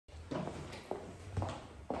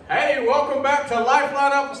Hey, welcome back to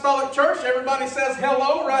Lifeline Apostolic Church. Everybody says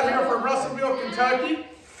hello right here from Russellville, Kentucky.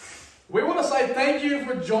 We want to say thank you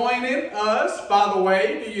for joining us. By the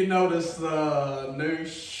way, do you notice the new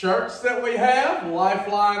shirts that we have?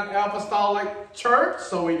 Lifeline Apostolic Church.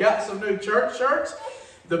 So we got some new church shirts.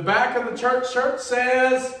 The back of the church shirt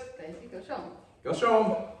says, Go show them. Go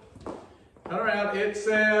show them. Turn around. It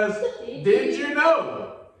says, did you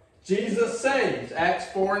know Jesus saves? Acts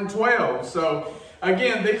 4:12. So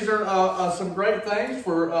again, these are some great things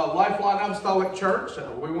for Lifeline Apostolic Church.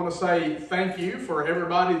 We want to say thank you for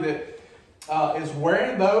everybody that is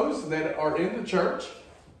wearing those that are in the church.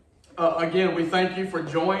 Again, we thank you for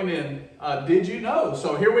joining Did You Know?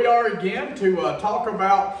 So here we are again to talk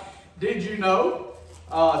about Did You Know?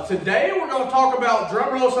 Today we're going to talk about,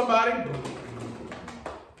 drum roll somebody,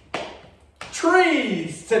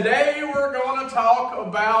 trees. Today we're going to talk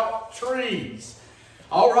about trees.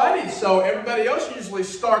 Alrighty, so everybody else usually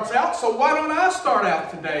starts out, so why don't I start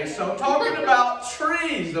out today? So talking about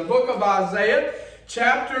trees, the book of Isaiah,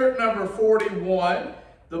 chapter number 41.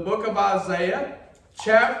 The book of Isaiah,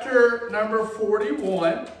 chapter number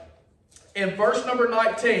 41, in verse number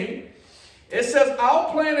 19. It says,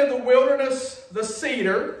 I'll plant in the wilderness the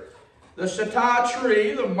cedar, the shittai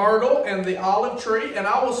tree, the myrtle, and the olive tree, and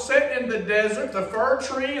I will set in the desert the fir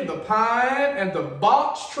tree and the pine and the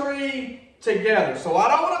box tree together. So what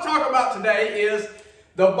I want to talk about today is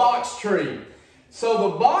the box tree. So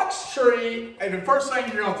the box tree, and the first thing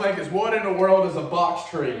you're going to think is, what in the world is a box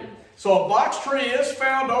tree? So a box tree is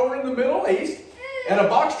found over in the Middle East. And a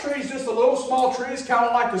box tree is just a little small tree. It's kind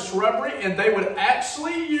of like a shrubbery. And they would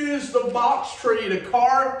actually use the box tree to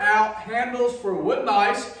carve out handles for wood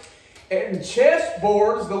knives. And chest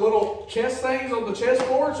boards, the little chest things on the chest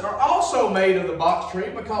boards, are also made of the box tree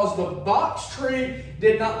because the box tree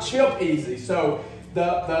did not chip easy. So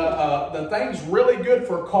the thing's really good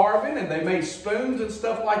for carving, and they made spoons and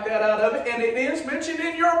stuff like that out of it. And it is mentioned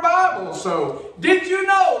in your Bible. So did you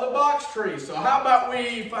know the box tree? So how about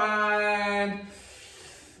we find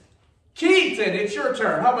Keaton? It's your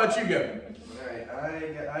turn. How about you go? All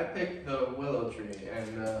right, I picked the willow tree,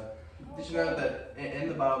 and did you know that in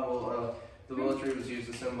the Bible, the willow tree was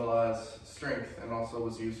used to symbolize strength and also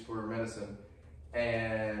was used for medicine?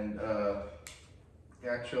 And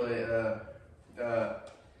actually,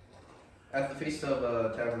 at the Feast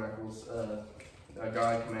of Tabernacles,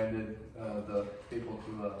 God commanded the people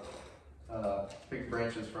to pick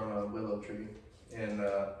branches from a willow tree in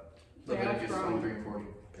Leviticus 23 and 40.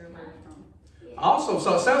 Awesome.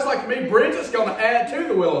 So it sounds like to me Bridget's going to add to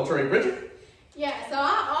the willow tree. Bridget? Yeah, so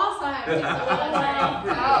I also have picked a willow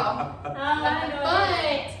tree. But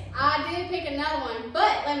I did pick another one.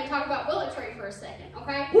 But let me talk about willow tree for a second,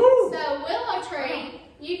 okay? Woo! So willow tree,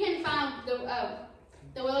 you can find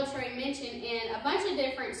the willow tree mentioned in a bunch of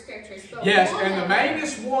different scriptures. But yes, and the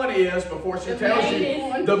mainest one is, before she tells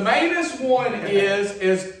you, the mainest one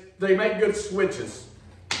is they make good switches.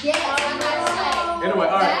 Yes, I gotta say. Anyway,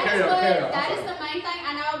 all right, carry on. That is the main thing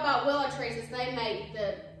I know about willow trees is they make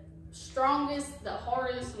the strongest, the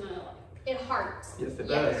hardest, and it hurts. Yes, it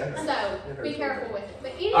does. So be careful with it.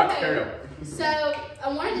 But anyway, all right, carry on. So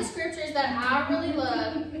one of the scriptures that I really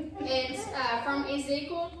love is from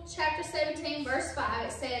Ezekiel chapter 17, verse 5.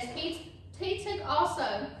 It says, He took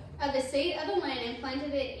also of the seed of the land and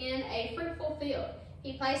planted it in a fruitful field.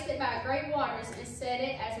 He placed it by great waters and set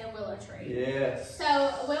it as a willow tree. Yes. So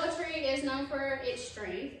a willow tree is known for its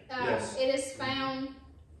strength. Yes. It is found.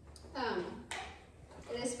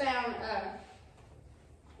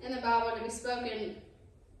 In the Bible to be spoken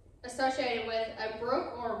associated with a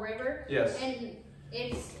brook or a river. Yes. And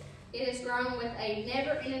it is grown with a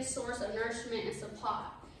never-ending source of nourishment and supply.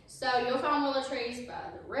 So you'll find willow trees by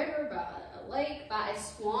the river, by a lake, by a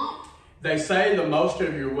swamp. They say the most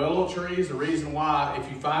of your willow trees, the reason why, if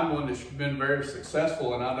you find one that's been very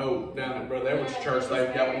successful, and I know down at Brother Edwards Church,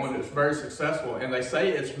 they've got one that's very successful, and they say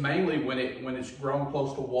it's mainly when it's grown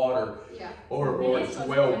close to water, or it's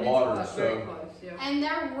well watered. So. And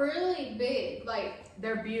they're really big, like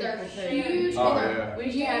they're beautiful. They're huge. Oh, yeah.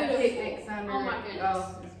 We had picnics under. Oh my goodness.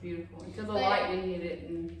 Oh, it's beautiful until the lightning hit it,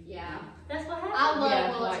 and that's what happened. I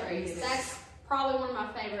love willow lightning trees. That's probably one of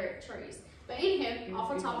my favorite trees. But anywho,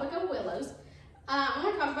 off the topic of willows, I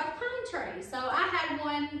want to talk about the pine tree. So I had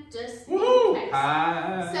one just in case.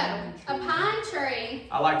 Pine. So a pine tree.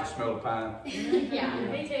 I like the smell of pine. Yeah,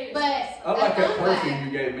 me too. But I like that perfume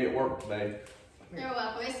you gave me at work today. You're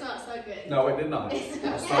welcome. It smells so good. No, it did not. It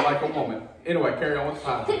smelled like a woman. Anyway, carry on with the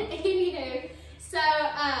pine tree. Anywho, so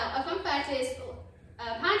a fun fact is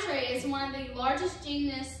pine tree is one of the largest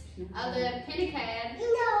genus of the Pinacad.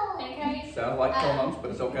 Pinacad? Sounds like pronouns,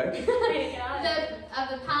 but it's okay. Of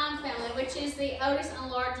the pine family, which is the oldest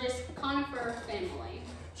and largest conifer family.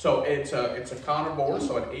 So it's a carnivore,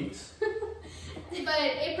 so it eats But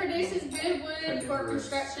it produces good wood for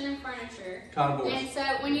construction and furniture. carnivores. And so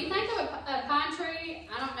when you think of a pine tree,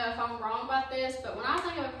 I don't know if I'm wrong about this, but when I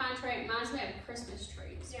think of a pine tree, it reminds me of Christmas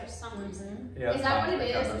trees for some reason. Yeah, Is that what it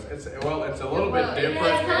is? It's a little bit different.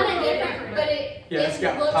 It's kind of different, but It's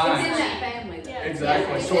got looks pines. It's in the that same. family, though. Yeah.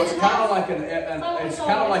 Exactly. Yeah. So it's kind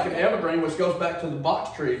of like an evergreen, which goes back to the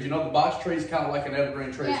box trees. You know, the box tree is kind of like an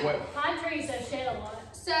evergreen tree as Yeah. well. Pine trees have shed a lot.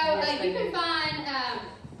 So Yes, they you can do. find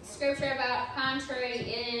scripture about pine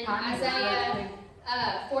tree in Pine is Isaiah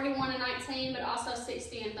lovely. 41 and 19, but also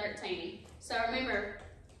 60 and 13. So remember,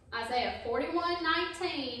 Isaiah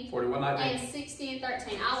 41:19 41:19. and 60 and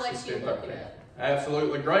 13. I'll let 60 you and look 13. it up.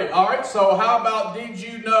 Absolutely great. All right. So how about did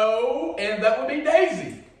you know? And that would be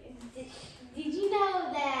Daisy. Did you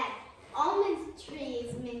know that almond tree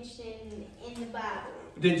is mentioned in the Bible?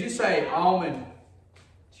 Did you say almond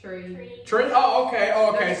Tree. tree? Oh, okay.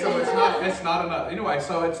 Oh, okay. So it's not enough. Anyway,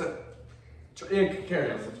 so it's a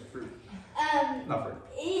carry on. Not fruit.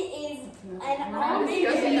 It is We're an not almond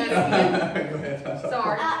discussing tree. that again. Go ahead.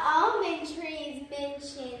 Sorry. An almond tree is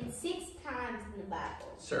mentioned 6 times in the Bible.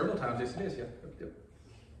 Several times. Yes, it is. Yeah. Yep.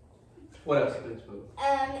 What else?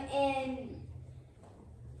 And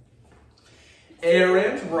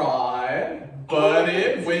Aaron's rod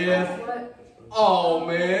budded with What?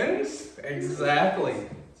 almonds. Exactly.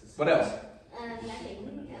 What else? nothing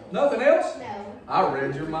else. Nothing else? No. I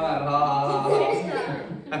read your mind. Ha ha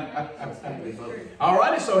ha.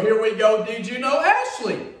 Alrighty, so here we go. Did you know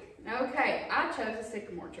Ashley? Okay, I chose a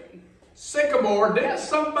sycamore tree. Sycamore. Did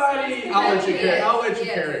somebody? I'll let you carry. I'll let you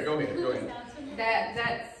Yes. carry it. Go ahead. Go ahead.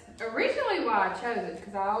 That's originally why I chose it,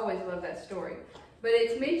 because I always love that story. But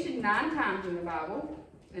it's mentioned 9 times in the Bible,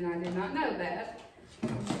 and I did not know that.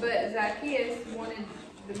 But Zacchaeus wanted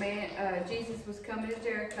Jesus was coming to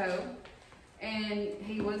Jericho, and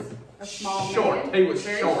he was a small Short. man. He was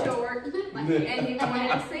very short. And he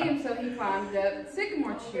wanted to see him, so he climbed up the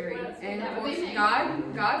sycamore tree. And of course,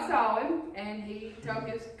 God saw him, and he told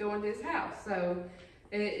him to go into his house. So,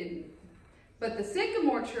 but the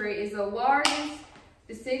sycamore tree is the largest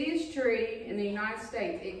deciduous tree in the United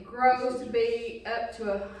States. It grows to be up to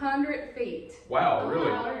 100 feet. Wow,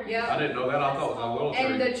 really? Yep. I didn't know that. I thought it was a little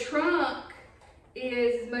And tree. the trunk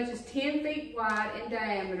is as much as 10 feet wide in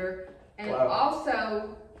diameter, and Wow.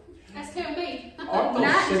 also That's too big. Aren't those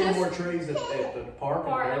Not sycamore trees at the park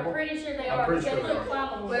in I'm Bearable? pretty sure they I'm are. pretty They sure they look are.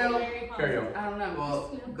 climbable. Well, Very Carry climbable. on. I don't know.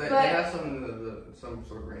 Well, they But- have some in some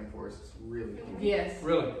sort of rainforest. It's really cool. Yes,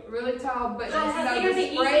 Really? really tall, but But you know, they're the the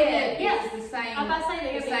easy spread to- yeah. is the same. I'm about to say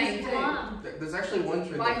they're The going to same be easy too. to climb. There's actually one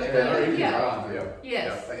tree Like that the- they They're easy to Yeah. climb, yeah.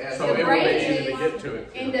 Yes. They add So some it would be branches easy to get to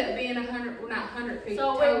it. End up being 100, well, not 100 feet.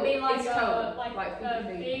 So it would be total. like It's a total, like 50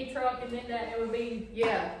 a feet. big truck, and then that it would be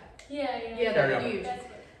Yeah, yeah. yeah, Carry they're on. huge. That's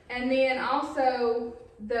good. And then also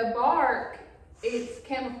the bark, it's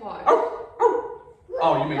camouflage.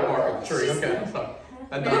 Oh, you mean bark of the tree? Okay, I'm sorry.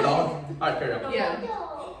 That dog. All right, carry on. Yeah.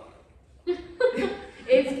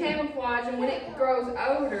 It's camouflage, and when it grows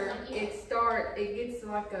older, it gets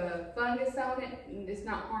like a fungus on it, and it's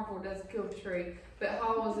not harmful, it doesn't kill the tree, but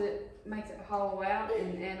makes it hollow out,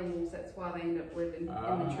 and animals, that's why they end up living in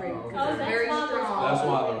the tree, Oh, because okay. it's very That's why they're strong. That's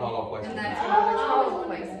why they're hollow places. And that's why there's hollow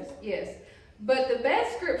places, yes. But the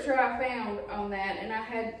best scripture I found on that, and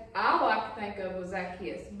I like to think of was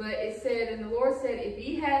Zacchaeus, but it said, and the Lord said, if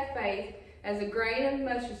ye have faith as a grain of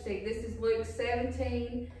mustard seed, this is Luke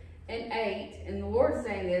 17:8, and the Lord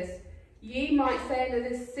saying this, ye might say to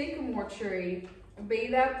this sycamore tree, be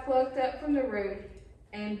thou plucked up from the root,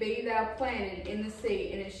 and be thou planted in the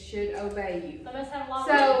sea, and it should obey you. So must have a lot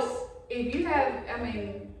of legs. So, if you have,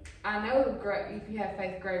 I know if you have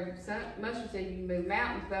faith growing mustard seed, you can move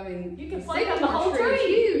mountains, but You can the pluck up the sycamore whole tree is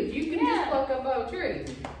tree. huge. You can Yeah. just pluck up a whole tree.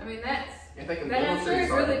 That's, If they can That's build trees,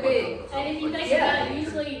 really start big. with And if you think Yeah. about it,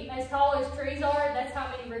 usually as tall as trees are, that's how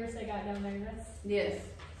many roots they got down there. That's yes.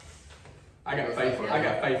 I got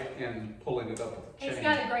faith in pulling it up with a it's chain.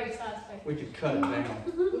 got a great size face. We could cut it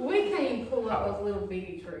down. We can't even pull up those little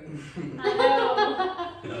bitty trees. I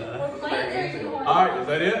know. We're playing trees. All right, is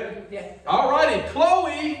that it? Yeah. All righty,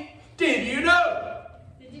 Chloe, did you know?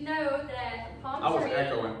 Did you know that I palm was tree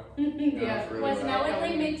echoing. Yeah. really was loud.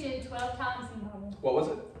 knowingly mentioned 12 times in the Bible? What was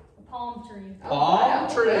it? The palm tree. Oh, Palm wow.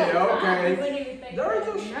 tree, You okay. wouldn't even think There's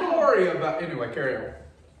that. a story about, anyway, carry on.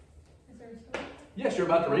 Is there a story? Yes, you're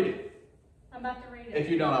about to read it. I'm about to read it. If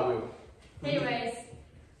you don't, I will. Anyways,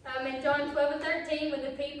 In John 12:13, when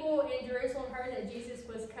the people in Jerusalem heard that Jesus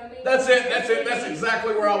was coming. That's it. That's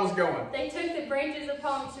exactly where I was going. They took the branches of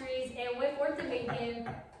palm trees and went forth to meet him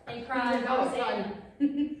and cried, Hosanna.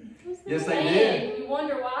 Yes, they and did. you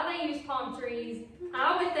wonder why they use palm trees.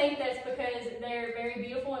 I would think that's because they're very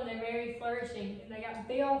beautiful and they're very flourishing. And they got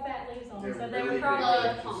big old fat leaves on them. So they were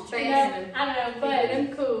probably, palm you know, I don't know, but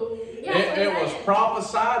them cool. yeah, It was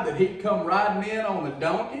prophesied that he'd come riding in on a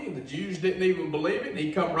donkey. The Jews didn't even believe it.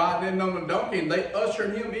 He'd come riding in on a donkey, and they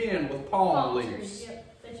ushered him in with palm leaves. trees.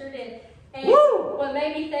 Yep, they sure did. And Woo! what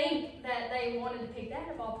made me think that they wanted to pick that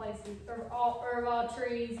of all places, or of all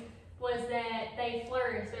trees, was that they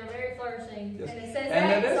flourish. They're very flourishing. Yes. And it says And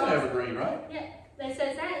that that in is an Psalms, evergreen, right? yeah, it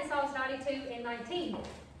says that in Psalms 92:19.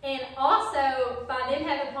 And also, by them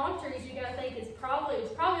having palm trees, you got to think it's probably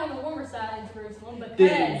on the warmer side in Jerusalem because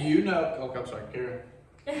Did you know? Oh, I'm sorry, Karen.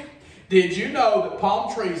 Did you know that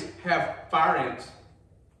palm trees have fire ants?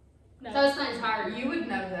 no. Those things hurt. You would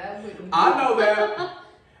know that, wouldn't you? I know that.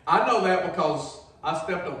 I know that because I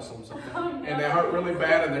stepped on something, and they hurt really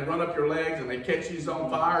bad, and they run up your legs, and they catch you on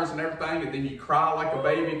fires and everything, and then you cry like a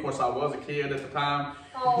baby. Of course, I was a kid at the time.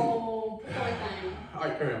 Oh, Poor thing. All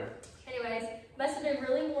right, Karen. anyways, must have been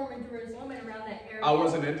really warm in Jerusalem and around that area. I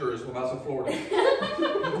wasn't in Jerusalem. I was in Florida.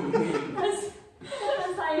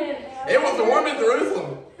 It was warm in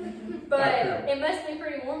Jerusalem. But it must be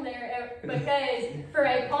pretty warm there because for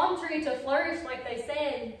a palm tree to flourish like they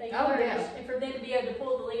said they Oh, flourish, yeah. and for them to be able to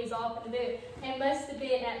pull the leaves off and do it must have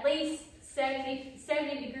been at least 70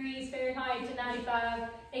 degrees Fahrenheit to 95.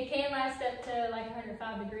 It can last up to like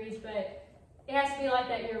 105 degrees, but it has to be like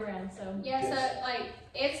that year round. So Yeah, so like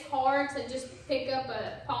it's hard to just pick up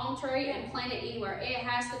a palm tree and plant it anywhere. It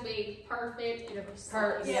has to be perfect and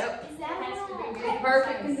precise. Yep. Is it that has to why? be really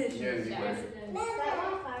Perfect precise. conditions. Yeah, Yes, it Is does. that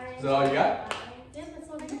why fire Is that all you got? Yeah, that's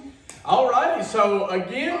all I got. Alrighty, so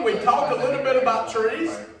again, we talked a little bit about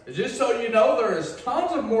trees. Just so you know, there is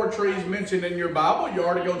tons of more trees mentioned in your Bible. You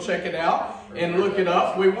ought to go check it out and look it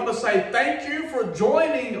up. We want to say thank you for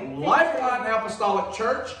joining Lifeline Apostolic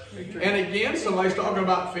Church. And again, somebody's talking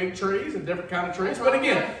about fig trees and different kind of trees. But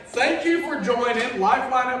again, thank you for joining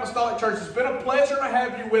Lifeline Apostolic Church. It's been a pleasure to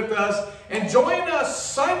have you with us. And join us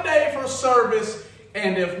Sunday for service.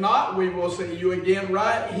 And if not, we will see you again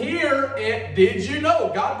right here at Did You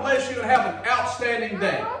Know? God bless you and have an outstanding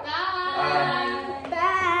day. Bye.